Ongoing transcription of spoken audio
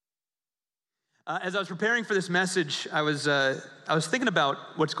As I was preparing for this message, I was thinking about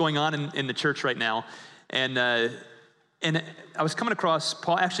what's going on in the church right now, and I was coming across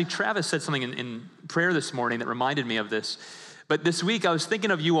Paul. Actually, Travis said something in prayer this morning that reminded me of this. But this week, I was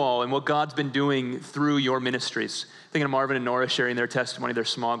thinking of you all and what God's been doing through your ministries. Thinking of Marvin and Nora sharing their testimony, their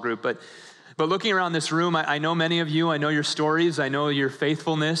small group. But looking around this room, I know many of you. I know your stories. I know your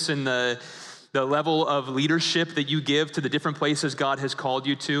faithfulness and the level of leadership that you give to the different places God has called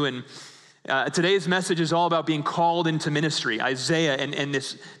you to. And today's message is all about being called into ministry. Isaiah and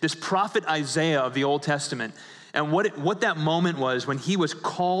this prophet Isaiah of the Old Testament, and what that moment was when he was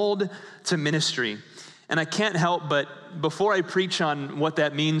called to ministry. And I can't help but, before I preach on what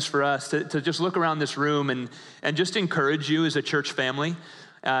that means for us, to just look around this room and just encourage you as a church family,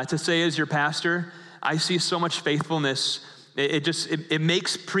 to say as your pastor, I see so much faithfulness. It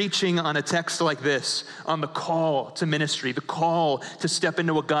makes preaching on a text like this, on the call to ministry, the call to step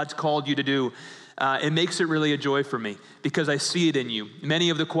into what God's called you to do, it makes it really a joy for me because I see it in you. Many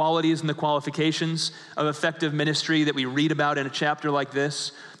of the qualities and the qualifications of effective ministry that we read about in a chapter like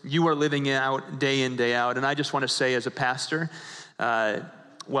this, you are living out day in, day out. And I just want to say as a pastor,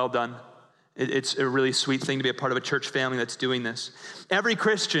 well done. It's a really sweet thing to be a part of a church family that's doing this. Every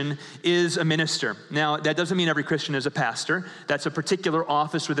Christian is a minister. Now, that doesn't mean every Christian is a pastor. That's a particular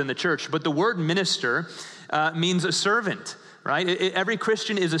office within the church. But the word minister means a servant, right? Every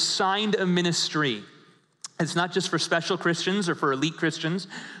Christian is assigned a ministry. It's not just for special Christians or for elite Christians.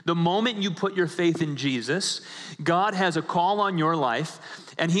 The moment you put your faith in Jesus, God has a call on your life,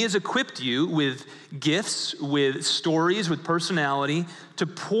 and he has equipped you with gifts, with stories, with personality to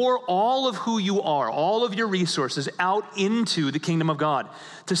pour all of who you are, all of your resources out into the kingdom of God,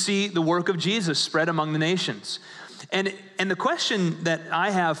 to see the work of Jesus spread among the nations. And the question that I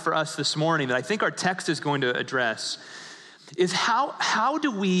have for us this morning that I think our text is going to address is how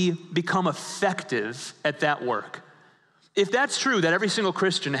do we become effective at that work? If that's true, that every single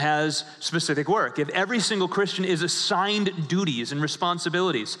Christian has specific work, if every single Christian is assigned duties and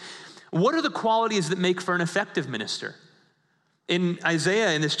responsibilities, what are the qualities that make for an effective minister? In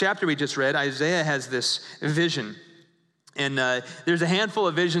Isaiah, in this chapter we just read, Isaiah has this vision. And there's a handful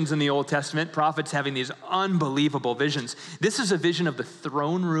of visions in the Old Testament, prophets having these unbelievable visions. This is a vision of the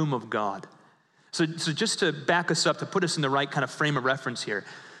throne room of God. So just to back us up, to put us in the right kind of frame of reference here,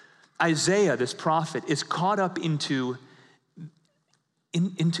 Isaiah, this prophet, is caught up into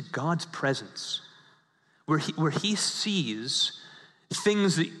God's presence, where he sees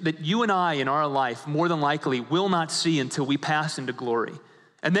things that you and I in our life more than likely will not see until we pass into glory.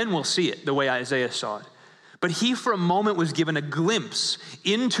 And then we'll see it the way Isaiah saw it. But he, for a moment, was given a glimpse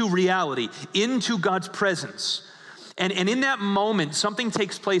into reality, into God's presence. And in that moment, something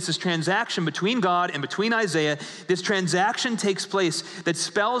takes place, this transaction between God and between Isaiah. This transaction takes place that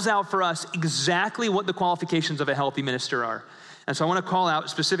spells out for us exactly what the qualifications of a healthy minister are. And so I want to call out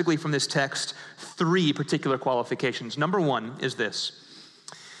specifically from this text 3 particular qualifications. Number 1 is this.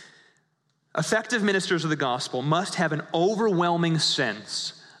 Effective ministers of the gospel must have an overwhelming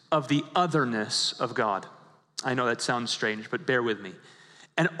sense of the otherness of God. I know that sounds strange, but bear with me.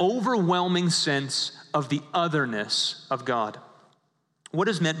 An overwhelming sense of the otherness of God. What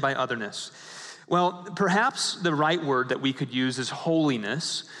is meant by otherness? Well, perhaps the right word that we could use is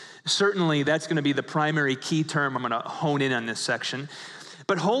holiness. Certainly, that's going to be the primary key term I'm going to hone in on this section.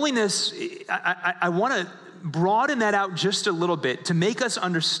 But holiness, I want to broaden that out just a little bit to make us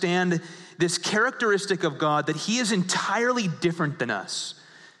understand this characteristic of God, that he is entirely different than us.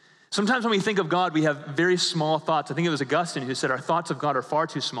 Sometimes when we think of God, we have very small thoughts. I think it was Augustine who said our thoughts of God are far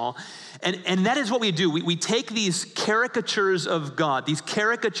too small. And that is what we do. We take these caricatures of God, these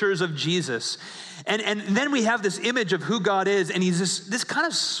caricatures of Jesus, and then we have this image of who God is, and he's this kind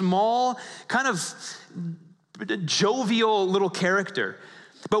of small, kind of jovial little character.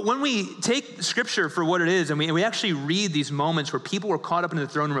 But when we take Scripture for what it is, and we actually read these moments where people were caught up in the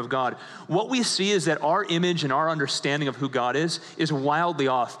throne room of God, what we see is that our image and our understanding of who God is wildly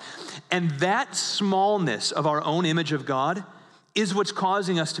off. And that smallness of our own image of God is what's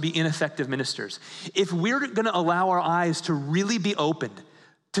causing us to be ineffective ministers. If we're going to allow our eyes to really be opened,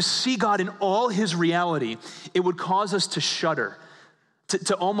 to see God in all his reality, it would cause us to shudder,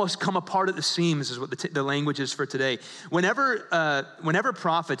 to almost come apart at the seams is what the language is for today. Whenever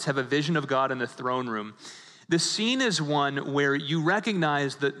prophets have a vision of God in the throne room, the scene is one where you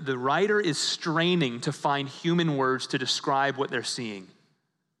recognize that the writer is straining to find human words to describe what they're seeing.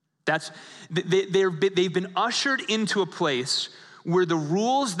 They've been ushered into a place where the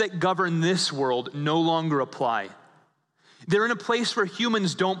rules that govern this world no longer apply. They're in a place where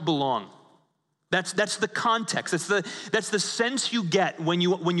humans don't belong. That's the context. That's the sense you get when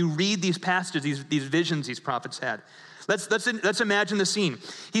you read these passages, these visions these prophets had. Let's imagine the scene.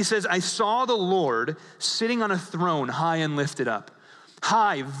 He says, I saw the Lord sitting on a throne high and lifted up.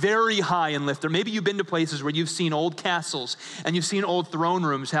 High, very high and lifted. Maybe you've been to places where you've seen old castles and you've seen old throne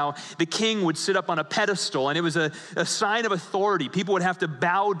rooms, how the king would sit up on a pedestal and it was a sign of authority. People would have to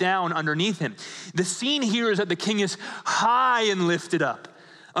bow down underneath him. The scene here is that the king is high and lifted up.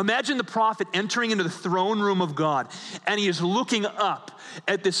 Imagine the prophet entering into the throne room of God, and he is looking up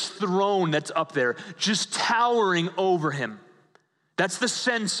at this throne that's up there, just towering over him. That's the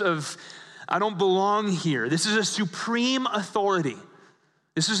sense of, I don't belong here. This is a supreme authority.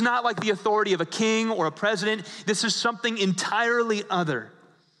 This is not like the authority of a king or a president. This is something entirely other.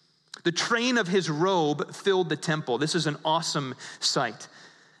 The train of his robe filled the temple. This is an awesome sight.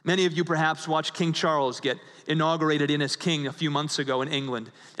 Many of you perhaps watched King Charles get inaugurated in as king a few months ago in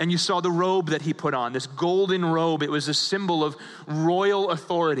England, and you saw the robe that he put on, this golden robe. It was a symbol of royal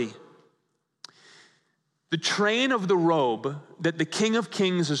authority. The train of the robe that the King of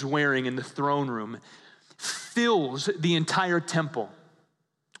Kings is wearing in the throne room fills the entire temple.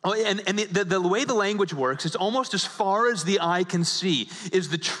 Oh, and the way the language works, it's almost as far as the eye can see, is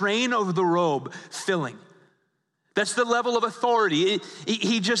the train of the robe filling. That's the level of authority.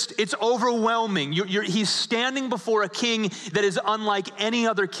 It's overwhelming. He's standing before a king that is unlike any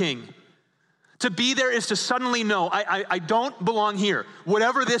other king. To be there is to suddenly know, I don't belong here.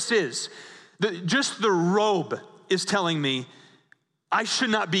 Whatever this is, just the robe is telling me, I should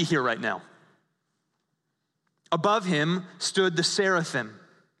not be here right now. Above him stood the seraphim.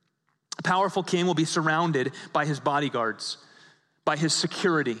 A powerful king will be surrounded by his bodyguards, by his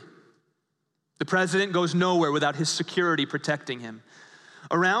security. The president goes nowhere without his security protecting him.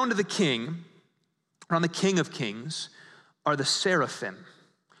 Around the King of Kings, are the seraphim.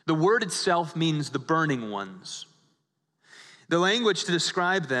 The word itself means the burning ones. The language to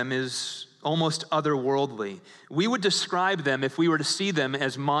describe them is almost otherworldly. We would describe them, if we were to see them,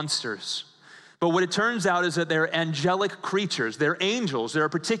 as monsters. But what it turns out is that they're angelic creatures. They're angels. They're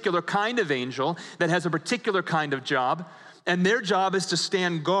a particular kind of angel that has a particular kind of job. And their job is to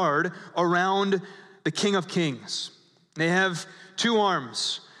stand guard around the King of Kings. They have two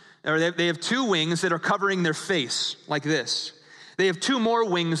arms, or they have two wings that are covering their face, like this. They have two more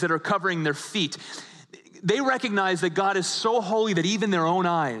wings that are covering their feet. They recognize that God is so holy that even their own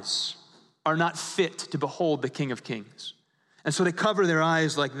eyes are not fit to behold the King of Kings. And so they cover their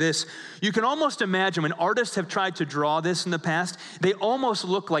eyes like this. You can almost imagine when artists have tried to draw this in the past, they almost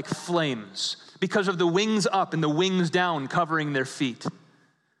look like flames, because of the wings up and the wings down covering their feet.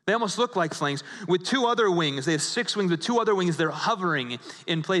 They almost look like flames. With two other wings, they have 6 wings, with 2 other wings, they're hovering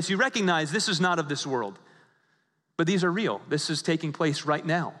in place. You recognize this is not of this world, but these are real. This is taking place right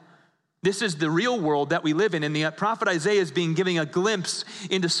now. This is the real world that we live in, and the prophet Isaiah is giving a glimpse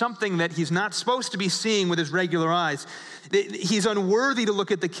into something that he's not supposed to be seeing with his regular eyes. He's unworthy to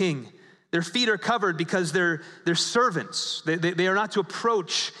look at the king. Their feet are covered because they're servants. They are not to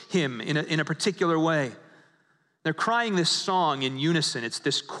approach him in a particular way. They're crying this song in unison. It's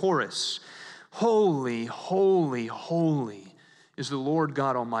this chorus. Holy, holy, holy is the Lord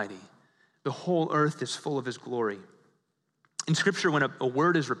God Almighty. The whole earth is full of his glory. In Scripture, when a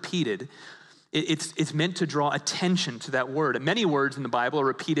word is repeated, it's meant to draw attention to that word. Many words in the Bible are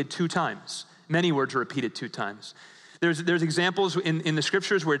repeated 2 times. Many words are repeated 2 times. There's examples in the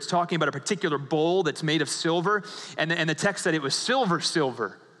Scriptures where it's talking about a particular bowl that's made of silver, and the text said it was silver.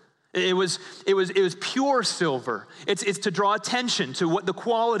 It was pure silver. It's to draw attention to what the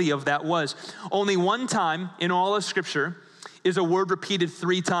quality of that was. Only one time in all of Scripture is a word repeated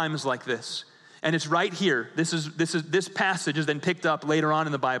 3 times like this. And it's right here. This passage is then picked up later on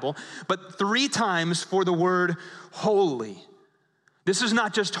in the Bible, but 3 times for the word holy. This is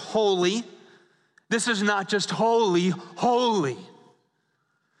not just holy. This is not just holy, holy.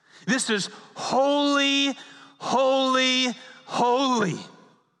 This is holy, holy, holy.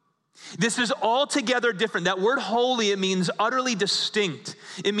 This is altogether different. That word holy, it means utterly distinct.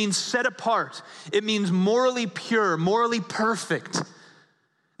 It means set apart. It means morally pure, morally perfect.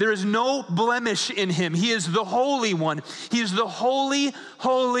 There is no blemish in him. He is the Holy One. He is the holy,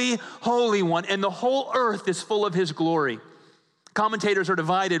 holy, holy one, and the whole earth is full of his glory. Commentators are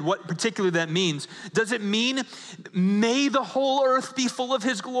divided what particularly that means. Does it mean, may the whole earth be full of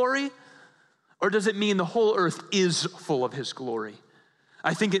his glory? Or does it mean the whole earth is full of his glory?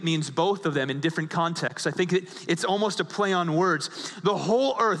 I think it means both of them in different contexts. I think it's almost a play on words. The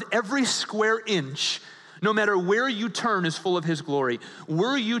whole earth, every square inch, no matter where you turn, is full of his glory.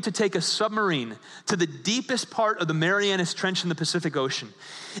 Were you to take a submarine to the deepest part of the Marianas Trench in the Pacific Ocean,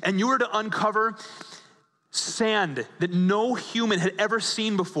 and you were to uncover sand that no human had ever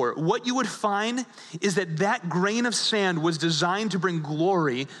seen before, what you would find is that that grain of sand was designed to bring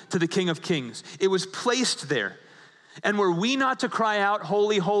glory to the King of Kings. It was placed there. And were we not to cry out,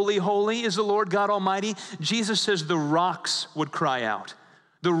 holy, holy, holy is the Lord God Almighty? Jesus says the rocks would cry out.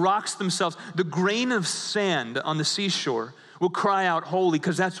 The rocks themselves, the grain of sand on the seashore will cry out holy,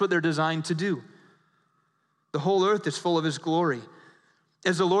 because that's what they're designed to do. The whole earth is full of his glory.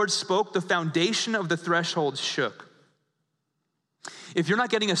 As the Lord spoke, the foundation of the threshold shook. If you're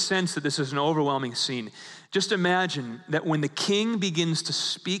not getting a sense that this is an overwhelming scene, just imagine that when the king begins to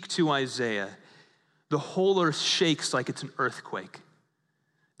speak to Isaiah, the whole earth shakes like it's an earthquake.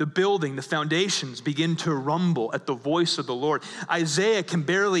 The building, the foundations begin to rumble at the voice of the Lord. Isaiah can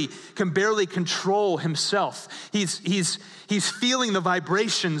barely control himself. He's feeling the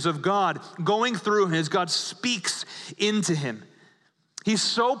vibrations of God going through him as God speaks into him. He's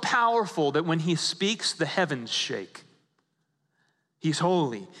so powerful that when he speaks, the heavens shake. He's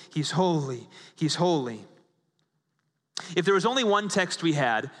holy, he's holy, he's holy. If there was only one text we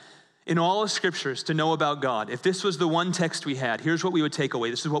had in all of scriptures to know about God, if this was the one text we had, here's what we would take away.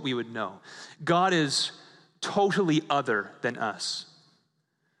 This is what we would know. God is totally other than us.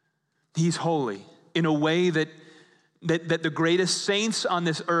 He's holy in a way that the greatest saints on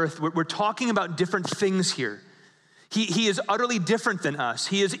this earth, we're talking about different things here. He is utterly different than us.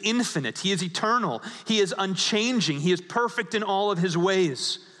 He is infinite. He is eternal. He is unchanging. He is perfect in all of his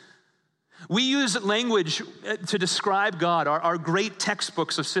ways. We use language to describe God, our great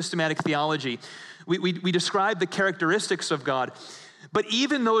textbooks of systematic theology. We describe the characteristics of God, but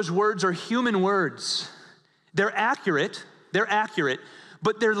even those words are human words. They're accurate,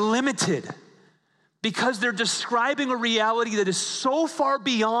 but they're limited because they're describing a reality that is so far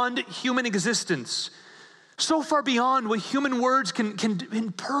beyond human existence, so far beyond what human words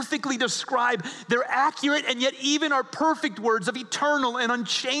can perfectly describe. They're accurate, and yet even our perfect words of eternal and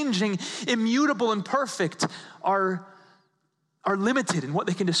unchanging, immutable and perfect are limited in what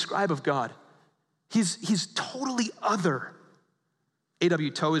they can describe of God. He's totally other.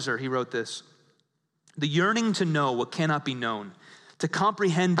 A.W. Tozer, he wrote this: the yearning to know what cannot be known, to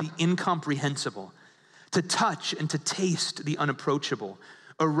comprehend the incomprehensible, to touch and to taste the unapproachable,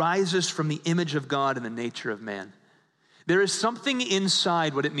 arises from the image of God and the nature of man. There is something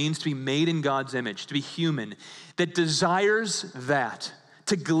inside what it means to be made in God's image, to be human, that desires that,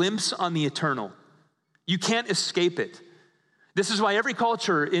 to glimpse on the eternal. You can't escape it. This is why every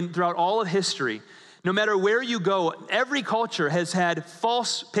culture throughout all of history, no matter where you go, every culture has had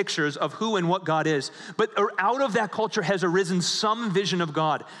false pictures of who and what God is. But out of that culture has arisen some vision of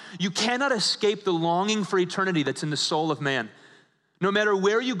God. You cannot escape the longing for eternity that's in the soul of man. No matter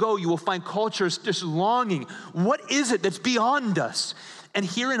where you go, you will find cultures just longing. What is it that's beyond us? And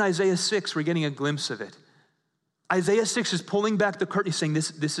here in Isaiah 6, we're getting a glimpse of it. Isaiah 6 is pulling back the curtain. He's saying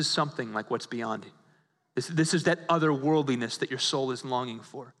this is something like what's beyond it. This is that otherworldliness that your soul is longing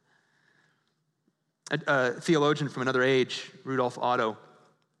for. A theologian from another age, Rudolf Otto,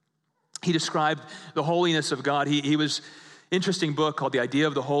 he described the holiness of God. He was interesting book called The Idea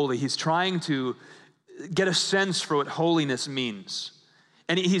of the Holy. He's trying to get a sense for what holiness means.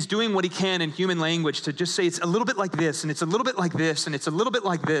 And he's doing what he can in human language to just say it's a little bit like this, and it's a little bit like this, and it's a little bit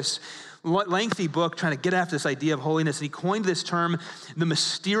like this. Lengthy book trying to get after this idea of holiness. And he coined this term, the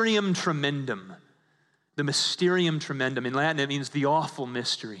mysterium tremendum. The mysterium tremendum. In Latin, it means the awful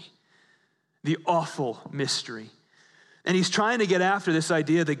mystery. The awful mystery. And he's trying to get after this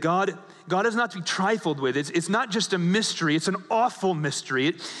idea that God is not to be trifled with. It's not just a mystery, it's an awful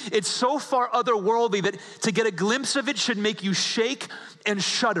mystery. It's so far otherworldly that to get a glimpse of it should make you shake and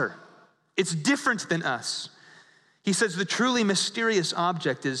shudder. It's different than us. He says the truly mysterious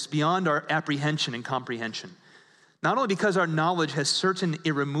object is beyond our apprehension and comprehension. Not only because our knowledge has certain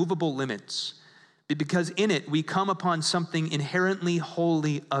irremovable limits, but because in it we come upon something inherently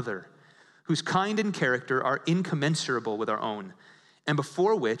wholly other, whose kind and character are incommensurable with our own, and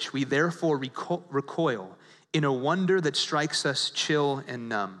before which we therefore recoil in a wonder that strikes us chill and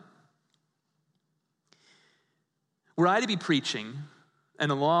numb. Were I to be preaching,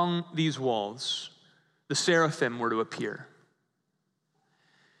 and along these walls, the seraphim were to appear,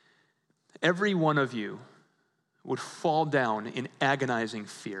 every one of you would fall down in agonizing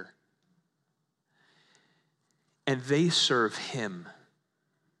fear. And they serve him.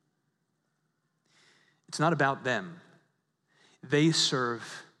 It's not about them. They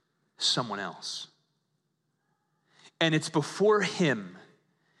serve someone else. And it's before him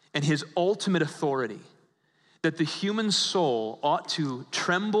and his ultimate authority that the human soul ought to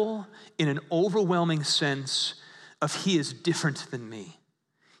tremble in an overwhelming sense of he is different than me.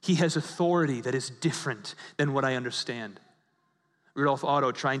 He has authority that is different than what I understand. Rudolf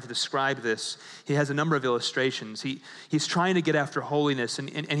Otto, trying to describe this, he has a number of illustrations. He's trying to get after holiness, and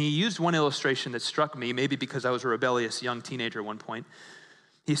he used one illustration that struck me, maybe because I was a rebellious young teenager at one point.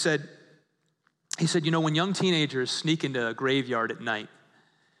 He said, when young teenagers sneak into a graveyard at night,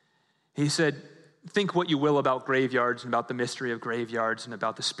 he said, think what you will about graveyards and about the mystery of graveyards and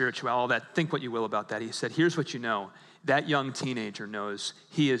about the spiritual, all that. Think what you will about that. He said, here's what you know. That young teenager knows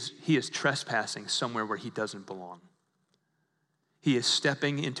he is trespassing somewhere where he doesn't belong. He is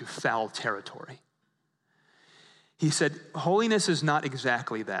stepping into foul territory. He said, holiness is not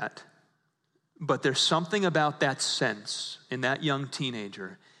exactly that, but there's something about that sense in that young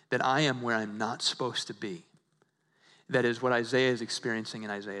teenager that I am where I'm not supposed to be. That is what Isaiah is experiencing in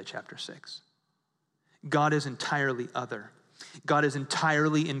Isaiah chapter 6. God is entirely other. God is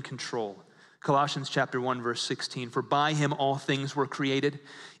entirely in control. Colossians chapter 1, verse 16, for by him all things were created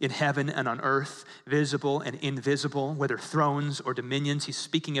in heaven and on earth, visible and invisible, whether thrones or dominions. He's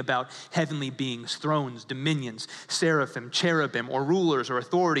speaking about heavenly beings, thrones, dominions, seraphim, cherubim, or rulers or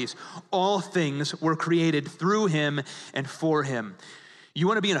authorities. All things were created through him and for him. You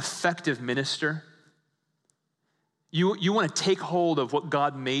want to be an effective minister? You want to take hold of what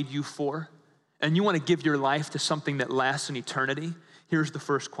God made you for? And you want to give your life to something that lasts in eternity? Here's the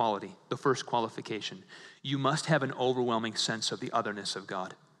first quality, the first qualification. You must have an overwhelming sense of the otherness of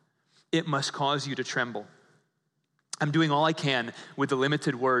God. It must cause you to tremble. I'm doing all I can with the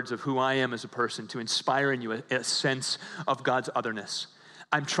limited words of who I am as a person to inspire in you a sense of God's otherness.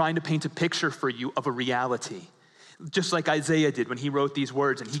 I'm trying to paint a picture for you of a reality, just like Isaiah did when he wrote these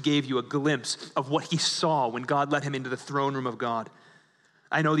words and he gave you a glimpse of what he saw when God led him into the throne room of God.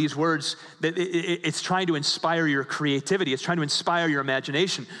 I know these words, that it's trying to inspire your creativity. It's trying to inspire your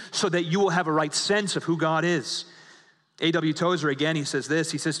imagination so that you will have a right sense of who God is. A.W. Tozer, again, he says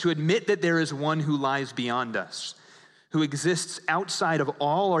this. He says, to admit that there is one who lies beyond us, who exists outside of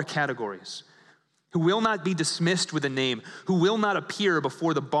all our categories, who will not be dismissed with a name, who will not appear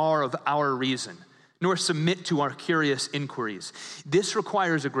before the bar of our reason, nor submit to our curious inquiries. This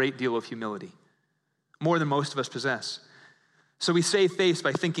requires a great deal of humility, more than most of us possess. So we save face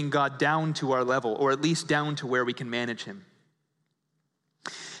by thinking God down to our level, or at least down to where we can manage him.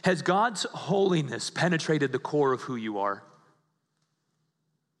 Has God's holiness penetrated the core of who you are?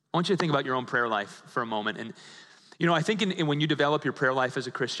 I want you to think about your own prayer life for a moment. And, I think when you develop your prayer life as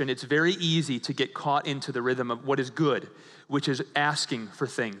a Christian, it's very easy to get caught into the rhythm of what is good, which is asking for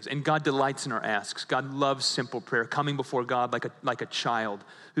things. And God delights in our asks. God loves simple prayer, coming before God like a child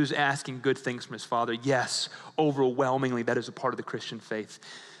who's asking good things from his Father. Yes, overwhelmingly, that is a part of the Christian faith.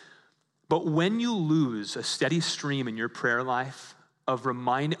 But when you lose a steady stream in your prayer life of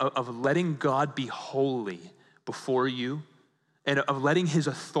letting God be holy before you, and of letting his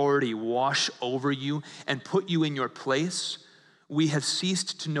authority wash over you and put you in your place, we have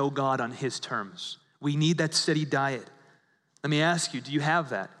ceased to know God on his terms. We need that steady diet. Let me ask you, do you have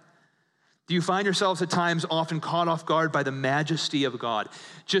that? Do you find yourselves at times often caught off guard by the majesty of God,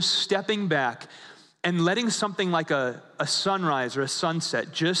 just stepping back and letting something like a sunrise or a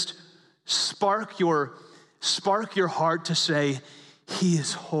sunset just spark your heart to say, he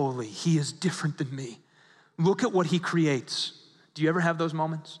is holy, he is different than me. Look at what he creates. Do you ever have those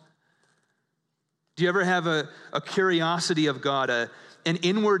moments? Do you ever have a curiosity of God, an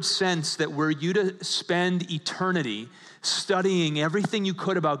inward sense that were you to spend eternity studying everything you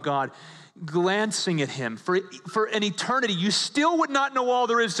could about God, glancing at him for an eternity, you still would not know all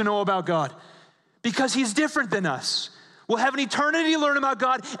there is to know about God because he's different than us. We'll have an eternity to learn about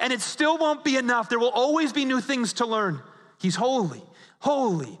God, and it still won't be enough. There will always be new things to learn. He's holy,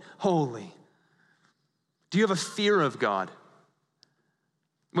 holy, holy. Do you have a fear of God?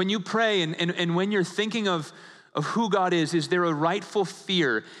 When you pray and when you're thinking of who God is there a rightful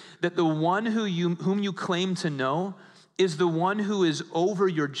fear that the one whom you claim to know is the one who is over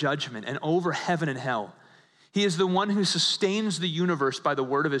your judgment and over heaven and hell? He is the one who sustains the universe by the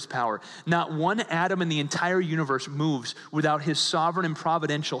word of his power. Not one atom in the entire universe moves without his sovereign and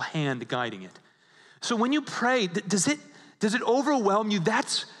providential hand guiding it. So when you pray, does it overwhelm you?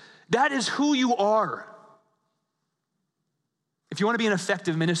 That is who you are. If you want to be an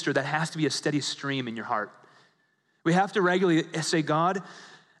effective minister, that has to be a steady stream in your heart. We have to regularly say, God,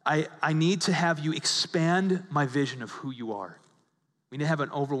 I need to have you expand my vision of who you are. We need to have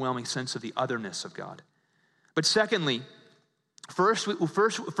an overwhelming sense of the otherness of God. But secondly, first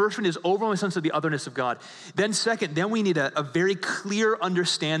one is overwhelming sense of the otherness of God. Then we need a very clear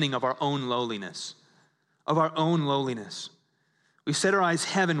understanding of our own lowliness. of our own lowliness. We set our eyes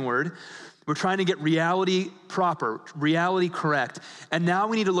heavenward. We're trying to get reality proper, reality correct. And now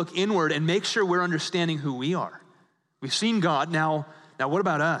we need to look inward and make sure we're understanding who we are. We've seen God. Now what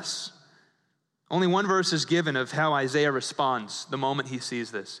about us? Only one verse is given of how Isaiah responds the moment he sees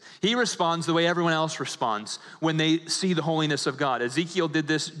this. He responds the way everyone else responds when they see the holiness of God. Ezekiel did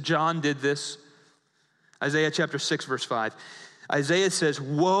this. John did this. Isaiah chapter 6, verse 5. Isaiah says,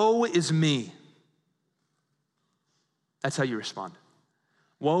 "Woe is me." That's how you respond.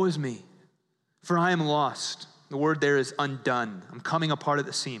 Woe is me, for I am lost. The word there is undone. I'm coming apart at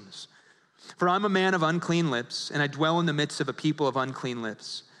the seams. For I'm a man of unclean lips, and I dwell in the midst of a people of unclean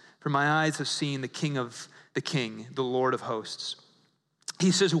lips. For my eyes have seen the King, the Lord of hosts. He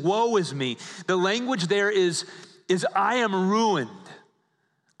says, woe is me. The language there is I am ruined.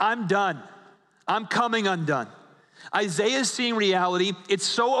 I'm done. I'm coming undone. Isaiah is seeing reality. It's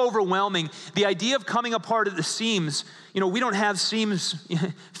so overwhelming. The idea of coming apart at the seams, we don't have seams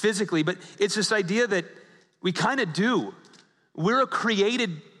physically, but it's this idea that we kind of do. We're a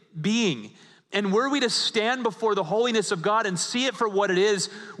created being. And were we to stand before the holiness of God and see it for what it is,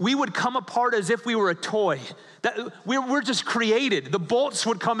 we would come apart as if we were a toy. We're just created. The bolts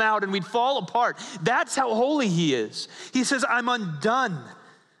would come out and we'd fall apart. That's how holy he is. He says, I'm undone.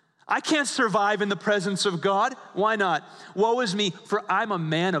 I can't survive in the presence of God. Why not? Woe is me, for I'm a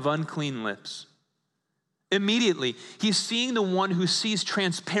man of unclean lips. Immediately, he's seeing the one who sees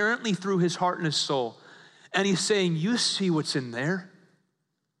transparently through his heart and his soul. And he's saying, you see what's in there?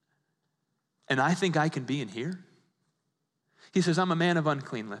 And I think I can be in here? He says, I'm a man of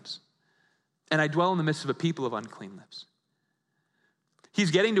unclean lips, and I dwell in the midst of a people of unclean lips.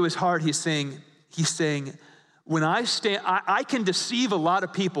 He's getting to his heart. He's saying, when I stand, I can deceive a lot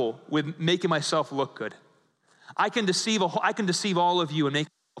of people with making myself look good. I can deceive all of you and make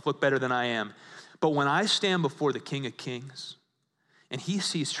myself look better than I am. But when I stand before the King of Kings, and he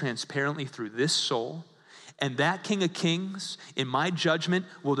sees transparently through this soul, and that King of Kings, in my judgment,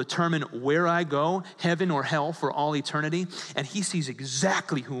 will determine where I go, heaven or hell for all eternity. And he sees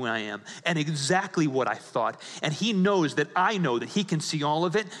exactly who I am and exactly what I thought. And he knows that I know that he can see all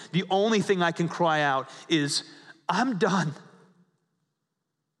of it. The only thing I can cry out is, I'm done.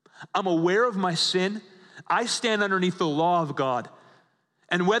 I'm aware of my sin. I stand underneath the law of God.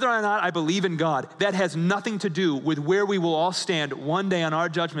 And whether or not I believe in God, that has nothing to do with where we will all stand one day on our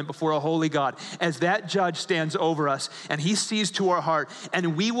judgment before a holy God, as that judge stands over us and he sees to our heart,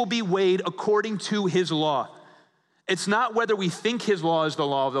 and we will be weighed according to his law. It's not whether we think his law is the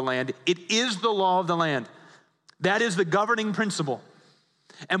law of the land. It is the law of the land. That is the governing principle.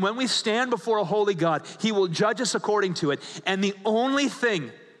 And when we stand before a holy God, he will judge us according to it. And the only thing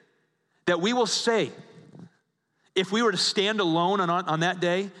that we will say, if we were to stand alone on that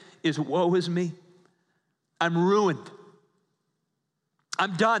day, is woe is me. I'm ruined.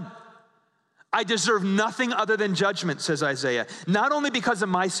 I'm done. I deserve nothing other than judgment, says Isaiah. Not only because of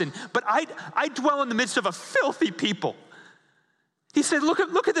my sin, but I dwell in the midst of a filthy people. He said, look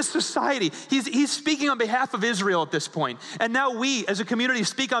at this society. He's speaking on behalf of Israel at this point. And now we, as a community,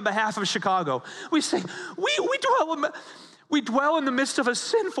 speak on behalf of Chicago. We say, we dwell in the midst of a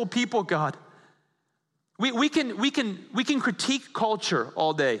sinful people, God. We can critique culture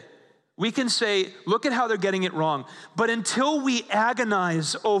all day. We can say, look at how they're getting it wrong. But until we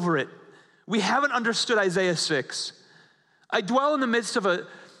agonize over it, we haven't understood Isaiah 6. I dwell in the midst of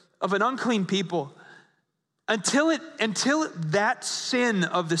an unclean people. Until that sin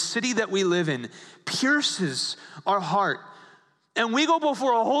of the city that we live in pierces our heart, and we go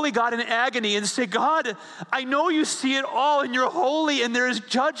before a holy God in agony and say, God, I know you see it all and you're holy and there is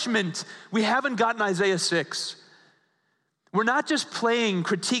judgment. We haven't gotten Isaiah 6. We're not just playing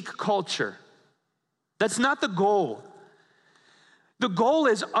critique culture. That's not the goal. The goal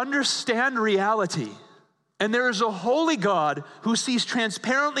is understand reality. And there is a holy God who sees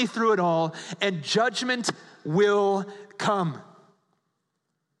transparently through it all, and judgment will come.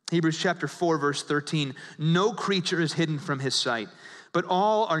 Hebrews chapter 4, verse 13, no creature is hidden from his sight, but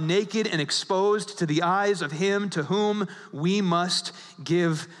all are naked and exposed to the eyes of him to whom we must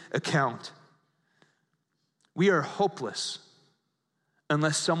give account. We are hopeless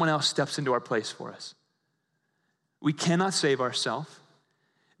unless someone else steps into our place for us. We cannot save ourselves.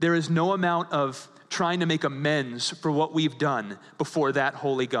 There is no amount of trying to make amends for what we've done before that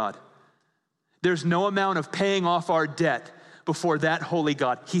holy God. There's no amount of paying off our debt before that holy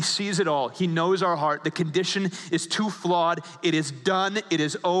God. He sees it all. He knows our heart. The condition is too flawed. It is done. It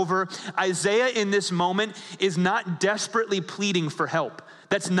is over. Isaiah in this moment is not desperately pleading for help.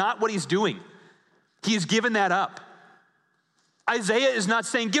 That's not what he's doing. He's given that up. Isaiah is not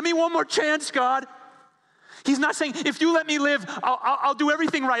saying, give me one more chance, God. He's not saying, if you let me live, I'll do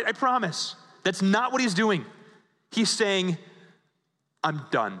everything right, I promise. That's not what he's doing. He's saying, I'm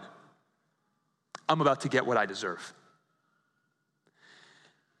done. I'm about to get what I deserve.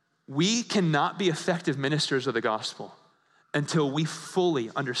 We cannot be effective ministers of the gospel until we fully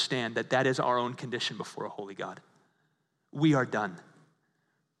understand that that is our own condition before a holy God. We are done.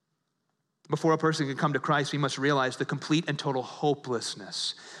 Before a person can come to Christ, we must realize the complete and total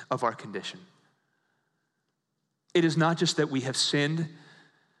hopelessness of our condition. It is not just that we have sinned.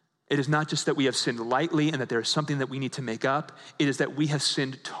 It is not just that we have sinned lightly and that there is something that we need to make up. It is that we have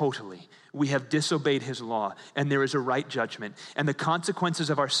sinned totally. We have disobeyed his law, and there is a right judgment. And the consequences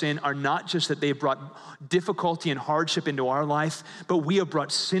of our sin are not just that they have brought difficulty and hardship into our life, but we have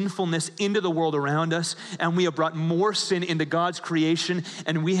brought sinfulness into the world around us, and we have brought more sin into God's creation,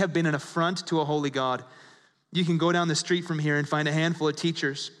 and we have been an affront to a holy God. You can go down the street from here and find a handful of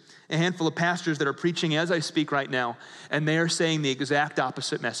teachers, a handful of pastors that are preaching as I speak right now, and they are saying the exact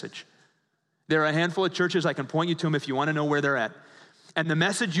opposite message. There are a handful of churches, I can point you to them if you want to know where they're at. And the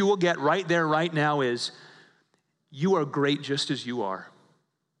message you will get right there, right now is, you are great just as you are.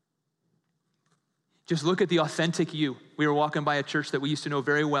 Just look at the authentic you. We were walking by a church that we used to know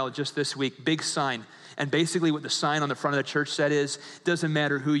very well just this week, big sign. And basically what the sign on the front of the church said is, doesn't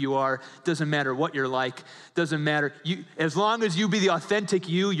matter who you are, doesn't matter what you're like, doesn't matter. As long as you be the authentic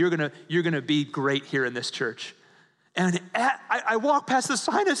you, you're gonna be great here in this church. And I walked past the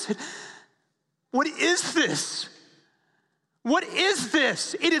sign and said, what is this? What is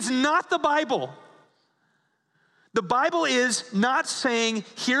this? It is not the Bible. The Bible is not saying,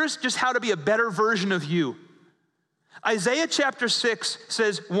 here's just how to be a better version of you. Isaiah chapter 6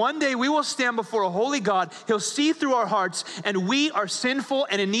 says, one day we will stand before a holy God. He'll see through our hearts, and we are sinful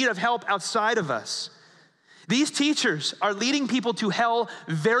and in need of help outside of us. These teachers are leading people to hell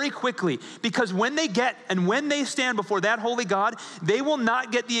very quickly, because when they stand before that holy God, they will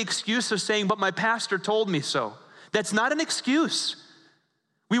not get the excuse of saying, but my pastor told me so. That's not an excuse.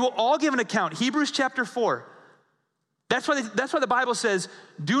 We will all give an account. Hebrews chapter 4. That's why the Bible says,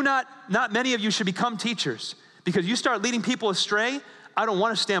 not many of you should become teachers, because you start leading people astray. I don't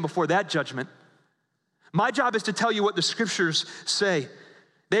want to stand before that judgment. My job is to tell you what the scriptures say.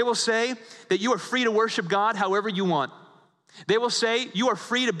 They will say that you are free to worship God however you want. They will say you are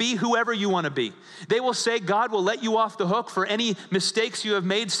free to be whoever you want to be. They will say God will let you off the hook for any mistakes you have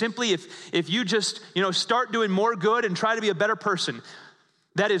made simply if you just, start doing more good and try to be a better person.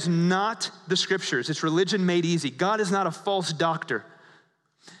 That is not the scriptures. It's religion made easy. God is not a false doctor.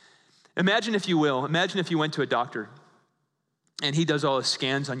 Imagine if you went to a doctor and he does all his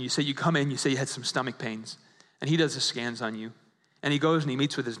scans on you. Say you come in, you say you had some stomach pains, and he does the scans on you. And he goes and he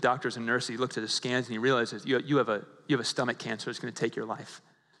meets with his doctors and nurses. He looks at his scans and he realizes you have a stomach cancer. It's going to take your life.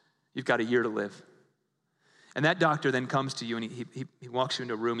 You've got a year to live. And that doctor then comes to you and he walks you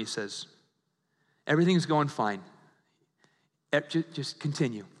into a room. He says, everything's going fine. Just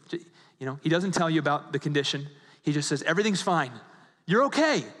continue. He doesn't tell you about the condition. He just says, everything's fine. You're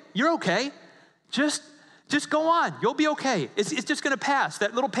okay. You're okay. Just go on. You'll be okay. It's just going to pass.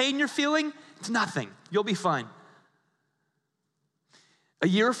 That little pain you're feeling, it's nothing. You'll be fine. A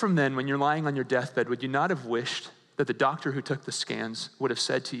year from then, when you're lying on your deathbed, would you not have wished that the doctor who took the scans would have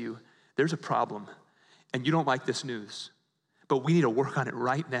said to you, there's a problem, and you don't like this news, but we need to work on it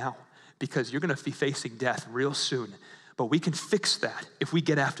right now because you're going to be facing death real soon, but we can fix that if we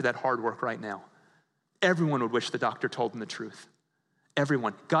get after that hard work right now. Everyone would wish the doctor told them the truth.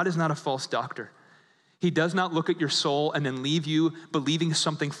 Everyone. God is not a false doctor. He does not look at your soul and then leave you believing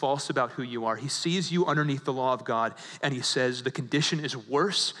something false about who you are. He sees you underneath the law of God, and he says the condition is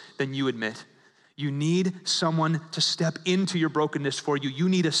worse than you admit. You need someone to step into your brokenness for you. You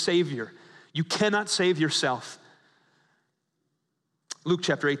need a savior. You cannot save yourself. Luke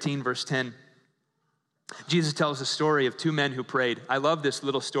chapter 18, verse 10. Jesus tells a story of two men who prayed. I love this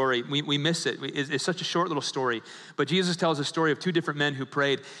little story. We miss it. It's such a short little story. But Jesus tells a story of two different men who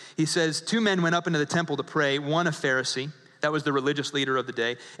prayed. He says, two men went up into the temple to pray, one a Pharisee, that was the religious leader of the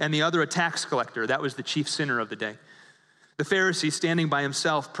day, and the other a tax collector, that was the chief sinner of the day. The Pharisee, standing by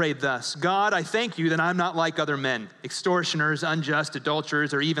himself, prayed thus, God, I thank you that I'm not like other men, extortioners, unjust,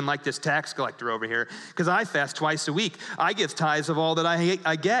 adulterers, or even like this tax collector over here, because I fast twice a week. I give tithes of all that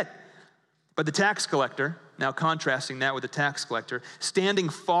I get. But the tax collector, now contrasting that with the tax collector, standing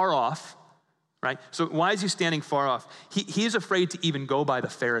far off, right? So why is he standing far off? He is afraid to even go by the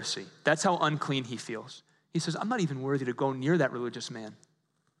Pharisee. That's how unclean he feels. He says, I'm not even worthy to go near that religious man.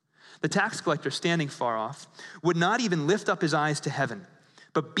 The tax collector, standing far off, would not even lift up his eyes to heaven,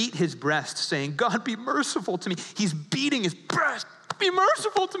 but beat his breast, saying, God, be merciful to me. He's beating his breast. Be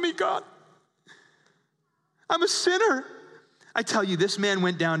merciful to me, God. I'm a sinner. I tell you, this man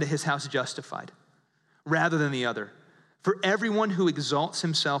went down to his house justified rather than the other. For everyone who exalts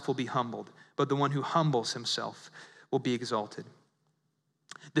himself will be humbled, but the one who humbles himself will be exalted.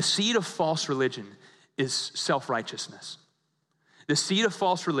 The seed of false religion is self-righteousness. The seed of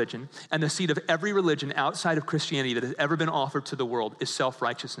false religion and the seed of every religion outside of Christianity that has ever been offered to the world is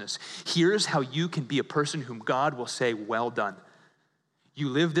self-righteousness. Here's how you can be a person whom God will say, well done. You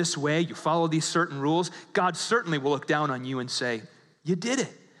live this way, you follow these certain rules, God certainly will look down on you and say, you did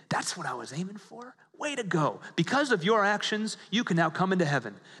it. That's what I was aiming for. Way to go. Because of your actions, you can now come into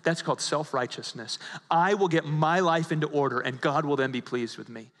heaven. That's called self-righteousness. I will get my life into order, and God will then be pleased with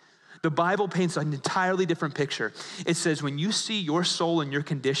me. The Bible paints an entirely different picture. It says when you see your soul and your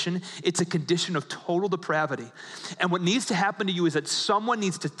condition, it's a condition of total depravity. And what needs to happen to you is that someone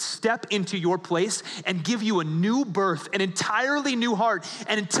needs to step into your place and give you a new birth, an entirely new heart.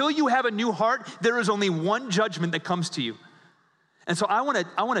 And until you have a new heart, there is only one judgment that comes to you. And so I want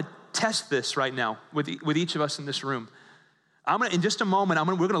to test this right now with each of us in this room. In just a moment,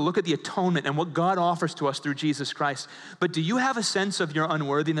 we're going to look at the atonement and what God offers to us through Jesus Christ. But do you have a sense of your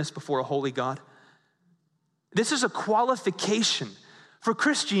unworthiness before a holy God? This is a qualification for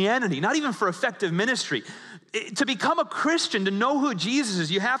Christianity, not even for effective ministry. To become a Christian, to know who Jesus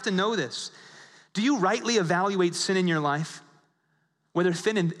is, you have to know this. Do you rightly evaluate sin in your life? Whether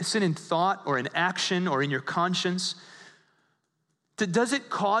sin in thought or in action or in your conscience? Does it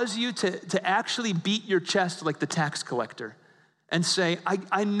cause you to actually beat your chest like the tax collector and say,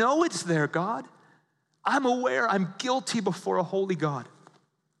 I know it's there, God. I'm aware I'm guilty before a holy God.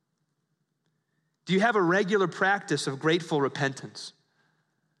 Do you have a regular practice of grateful repentance?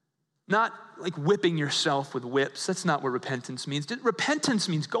 Not like whipping yourself with whips. That's not what repentance means. Repentance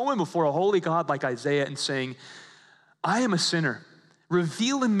means going before a holy God like Isaiah and saying, I am a sinner.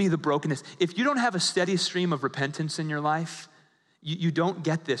 Reveal in me the brokenness. If you don't have a steady stream of repentance in your life, you don't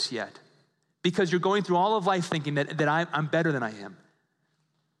get this yet because you're going through all of life thinking that I'm better than I am.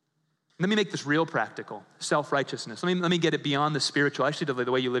 Let me make this real practical, self-righteousness. Let me get it beyond the spiritual, actually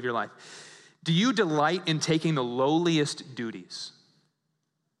the way you live your life. Do you delight in taking the lowliest duties?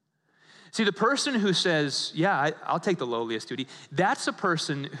 See, the person who says, yeah, I'll take the lowliest duty, that's a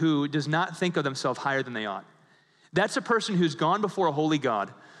person who does not think of themselves higher than they ought. That's a person who's gone before a holy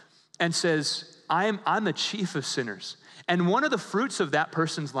God and says, I'm the chief of sinners. And one of the fruits of that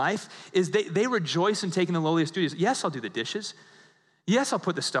person's life is they rejoice in taking the lowliest duties. Yes, I'll do the dishes. Yes, I'll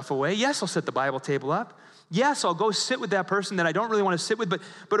put the stuff away. Yes, I'll set the Bible table up. Yes, I'll go sit with that person that I don't really want to sit with,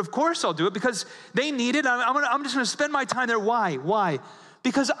 but of course I'll do it because they need it. I'm just going to spend my time there. Why?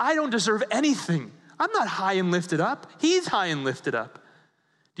 Because I don't deserve anything. I'm not high and lifted up. He's high and lifted up.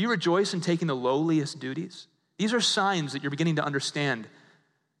 Do you rejoice in taking the lowliest duties? These are signs that you're beginning to understand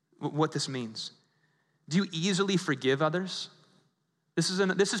what this means. Do you easily forgive others? This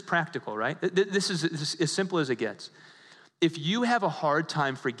is practical, right? This is as simple as it gets. If you have a hard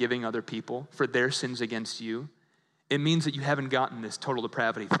time forgiving other people for their sins against you, it means that you haven't gotten this total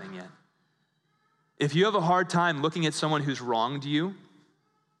depravity thing yet. If you have a hard time looking at someone who's wronged you,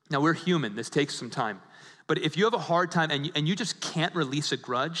 now we're human, this takes some time. But if you have a hard time and you just can't release a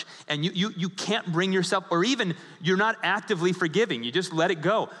grudge and you can't bring yourself, or even you're not actively forgiving, you just let it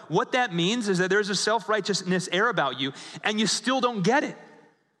go. What that means is that there's a self-righteousness air about you and you still don't get it.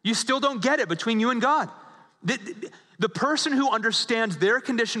 You still don't get it between you and God. The person who understands their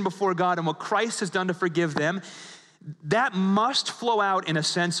condition before God and what Christ has done to forgive them, that must flow out in a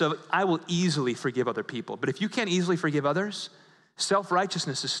sense of, I will easily forgive other people. But if you can't easily forgive others,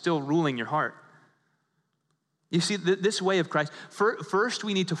 self-righteousness is still ruling your heart. You see, this way of Christ, first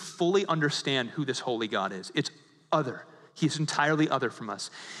we need to fully understand who this holy God is. It's other. He's entirely other from us.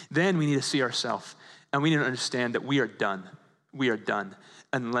 Then we need to see ourselves, and we need to understand that we are done. We are done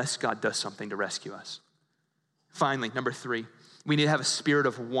unless God does something to rescue us. Finally, number 3, we need to have a spirit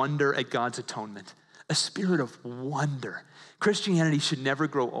of wonder at God's atonement. A spirit of wonder. Christianity should never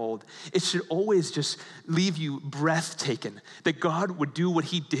grow old. It should always just leave you breathtaking that God would do what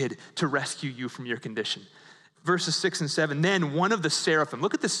he did to rescue you from your condition. Verses 6 and 7, then one of the seraphim,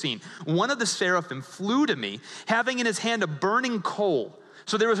 look at this scene. One of the seraphim flew to me, having in his hand a burning coal.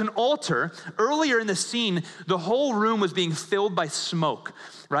 So there was an altar. Earlier in the scene, the whole room was being filled by smoke,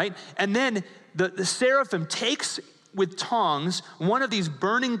 right? And then the seraphim takes with tongs one of these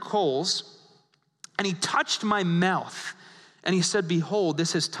burning coals, and he touched my mouth. And he said, behold,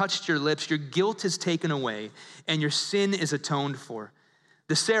 this has touched your lips. Your guilt is taken away, and your sin is atoned for.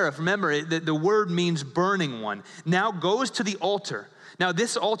 The seraph, remember, the word means burning one, now goes to the altar. Now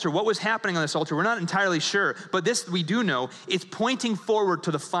this altar, what was happening on this altar, we're not entirely sure, but this we do know, it's pointing forward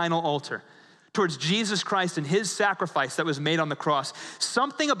to the final altar, towards Jesus Christ and his sacrifice that was made on the cross.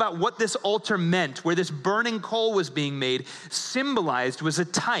 Something about what this altar meant, where this burning coal was being made, symbolized, was a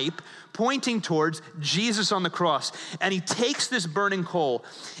type pointing towards Jesus on the cross. And he takes this burning coal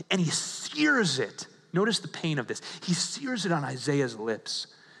and he sears it. Notice the pain of this. He sears it on Isaiah's lips.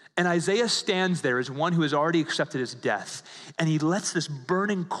 And Isaiah stands there as one who has already accepted his death. And he lets this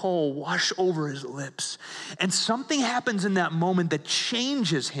burning coal wash over his lips. And something happens in that moment that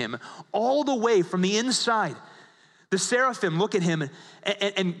changes him all the way from the inside. The seraphim look at him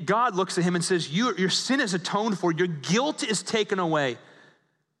and God looks at him and says, your sin is atoned for. Your guilt is taken away.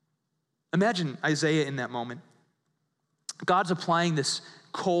 Imagine Isaiah in that moment. God's applying this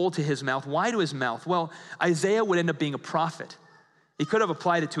coal to his mouth. Why to his mouth? Well, Isaiah would end up being a prophet. He could have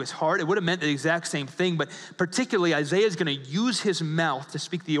applied it to his heart. It would have meant the exact same thing, but particularly Isaiah is going to use his mouth to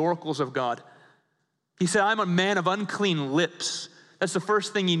speak the oracles of God. He said, I'm a man of unclean lips. That's the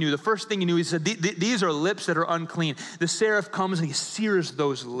first thing he knew. The first thing he knew, he said, these are lips that are unclean. The seraph comes and he sears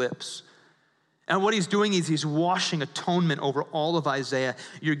those lips. And what he's doing is he's washing atonement over all of Isaiah.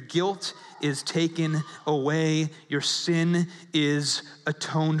 Your guilt is taken away. Your sin is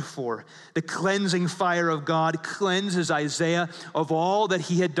atoned for. The cleansing fire of God cleanses Isaiah of all that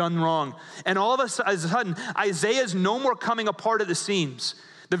he had done wrong. And all of a sudden, Isaiah is no more coming apart at the seams.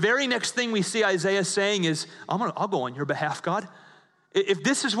 The very next thing we see Isaiah saying is, I'll go on your behalf, God. If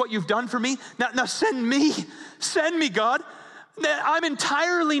this is what you've done for me, now send me, God. I'm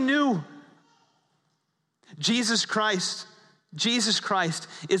entirely new. Jesus Christ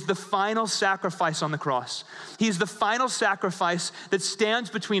is the final sacrifice on the cross. He's the final sacrifice that stands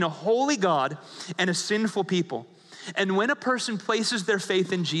between a holy God and a sinful people. And when a person places their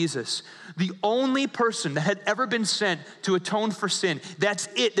faith in Jesus, the only person that had ever been sent to atone for sin, that's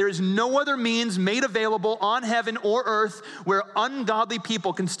it. There is no other means made available on heaven or earth where ungodly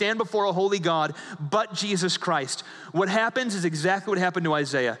people can stand before a holy God but Jesus Christ. What happens is exactly what happened to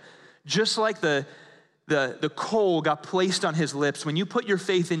Isaiah. Just like the coal got placed on his lips. When you put your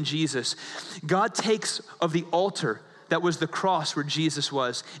faith in Jesus, God takes of the altar that was the cross where Jesus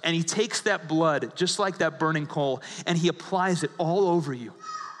was, and he takes that blood, just like that burning coal, and he applies it all over you.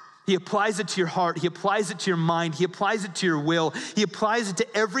 He applies it to your heart. He applies it to your mind. He applies it to your will. He applies it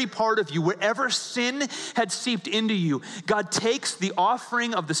to every part of you. Wherever sin had seeped into you, God takes the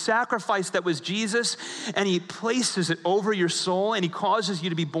offering of the sacrifice that was Jesus, and he places it over your soul, and he causes you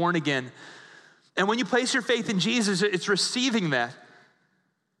to be born again. And when you place your faith in Jesus, it's receiving that.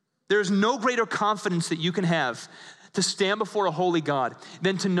 There's no greater confidence that you can have to stand before a holy God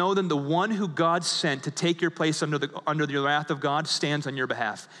than to know that the one who God sent to take your place under the wrath of God stands on your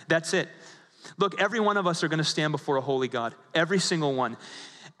behalf. That's it. Look, every one of us are going to stand before a holy God, every single one.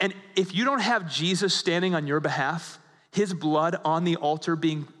 And if you don't have Jesus standing on your behalf, his blood on the altar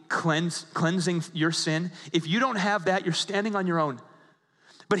being cleansing your sin, if you don't have that, you're standing on your own.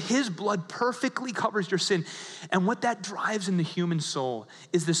 But his blood perfectly covers your sin. And what that drives in the human soul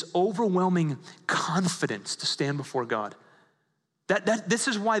is this overwhelming confidence to stand before God. This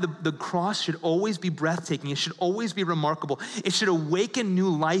is why the cross should always be breathtaking. It should always be remarkable. It should awaken new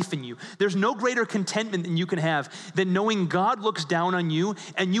life in you. There's no greater contentment than you can have than knowing God looks down on you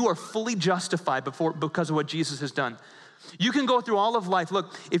and you are fully justified because of what Jesus has done. You can go through all of life.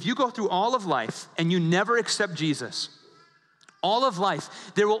 Look, if you go through all of life and you never accept Jesus, all of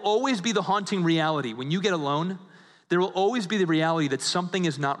life, there will always be the haunting reality. When you get alone, there will always be the reality that something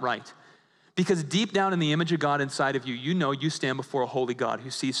is not right. Because deep down in the image of God inside of you, you know you stand before a holy God who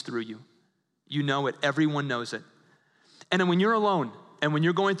sees through you. You know it. Everyone knows it. And then when you're alone and when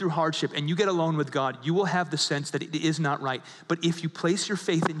you're going through hardship and you get alone with God, you will have the sense that it is not right. But if you place your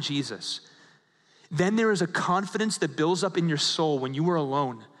faith in Jesus, then there is a confidence that builds up in your soul when you are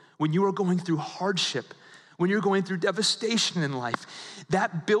alone, when you are going through hardship, when you're going through devastation in life.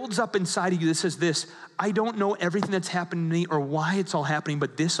 That builds up inside of you that says this: I don't know everything that's happened to me or why it's all happening,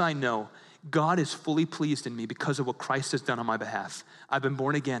 but this I know. God is fully pleased in me because of what Christ has done on my behalf. I've been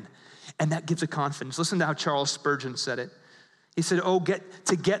born again. And that gives a confidence. Listen to how Charles Spurgeon said it. He said,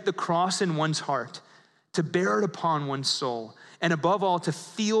 to get the cross in one's heart, to bear it upon one's soul, and above all, to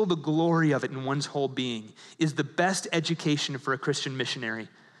feel the glory of it in one's whole being is the best education for a Christian missionary.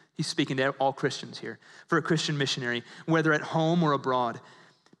 He's speaking to all Christians here. For a Christian missionary, whether at home or abroad,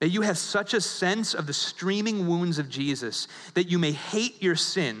 that you have such a sense of the streaming wounds of Jesus that you may hate your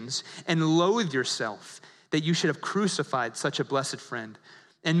sins and loathe yourself, that you should have crucified such a blessed friend.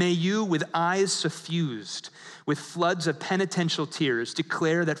 And may you, with eyes suffused with floods of penitential tears,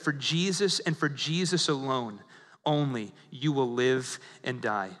 declare that for Jesus and for Jesus alone, only you will live and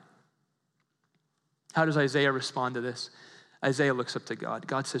die. How does Isaiah respond to this? Isaiah looks up to God.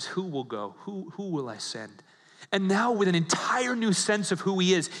 God says, who will go? Who will I send? And now with an entire new sense of who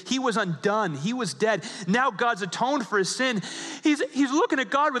he is, he was undone, he was dead. Now God's atoned for his sin. He's looking at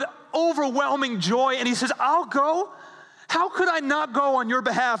God with overwhelming joy, and he says, I'll go. How could I not go on your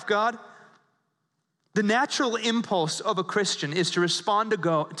behalf, God? The natural impulse of a Christian is to respond to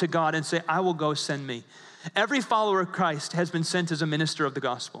God and say, I will go, send me. Every follower of Christ has been sent as a minister of the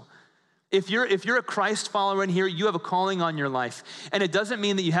gospel. If you're a Christ follower in here, you have a calling on your life. And it doesn't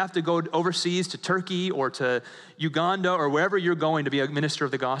mean that you have to go overseas to Turkey or to Uganda or wherever you're going to be a minister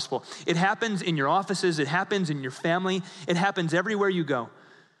of the gospel. It happens in your offices. It happens in your family. It happens everywhere you go.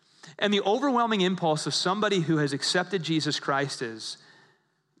 And the overwhelming impulse of somebody who has accepted Jesus Christ is,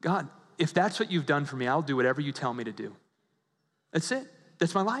 God, if that's what you've done for me, I'll do whatever you tell me to do. That's it.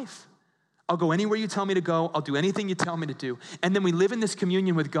 That's my life. I'll go anywhere you tell me to go. I'll do anything you tell me to do. And then we live in this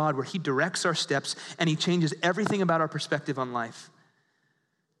communion with God where he directs our steps and he changes everything about our perspective on life.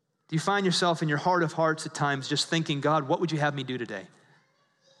 Do you find yourself in your heart of hearts at times just thinking, God, what would you have me do today?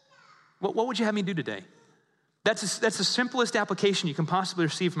 What would you have me do today? That's the simplest application you can possibly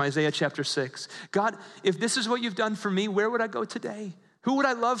receive from Isaiah chapter 6. God, if this is what you've done for me, where would I go today? Who would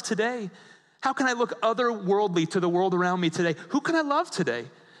I love today? How can I look otherworldly to the world around me today? Who can I love today?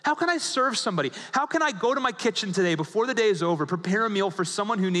 How can I serve somebody? How can I go to my kitchen today before the day is over, prepare a meal for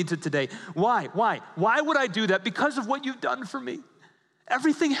someone who needs it today? Why? Why would I do that? Because of what you've done for me.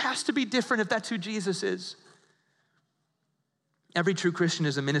 Everything has to be different if that's who Jesus is. Every true Christian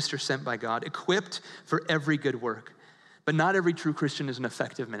is a minister sent by God, equipped for every good work. But not every true Christian is an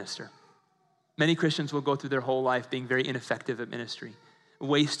effective minister. Many Christians will go through their whole life being very ineffective at ministry,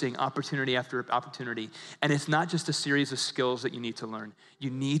 wasting opportunity after opportunity. And it's not just a series of skills that you need to learn.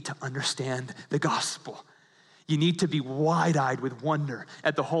 You need to understand the gospel. You need to be wide-eyed with wonder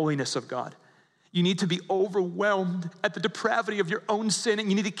at the holiness of God. You need to be overwhelmed at the depravity of your own sin, and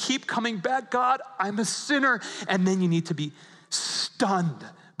you need to keep coming back. God, I'm a sinner. And then you need to be stunned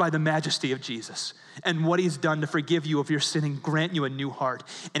by the majesty of Jesus and what he's done to forgive you of your sin and grant you a new heart.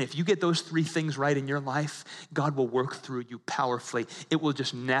 And if you get those three things right in your life, God will work through you powerfully. It will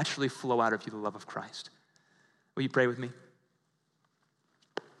just naturally flow out of you the love of Christ. Will you pray with me?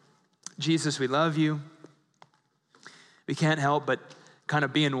 Jesus, we love you. We can't help but kind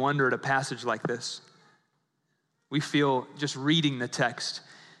of be in wonder at a passage like this. We feel just reading the text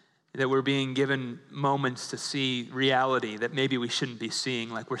that we're being given moments to see reality that maybe we shouldn't be seeing,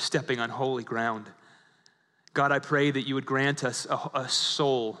 like we're stepping on holy ground. God, I pray that you would grant us a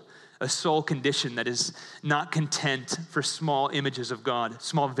soul condition that is not content for small images of God,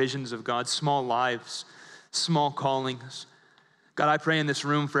 small visions of God, small lives, small callings. God, I pray in this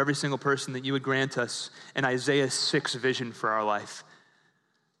room for every single person that you would grant us an Isaiah 6 vision for our life,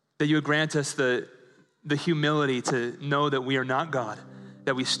 that you would grant us the humility to know that we are not God,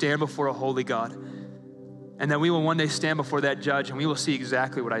 that we stand before a holy God, and that we will one day stand before that judge and we will see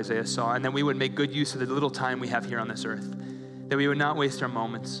exactly what Isaiah saw, and that we would make good use of the little time we have here on this earth, that we would not waste our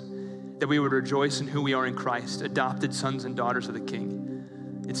moments, that we would rejoice in who we are in Christ, adopted sons and daughters of the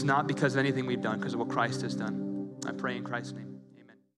King. It's not because of anything we've done, because of what Christ has done. I pray in Christ's name.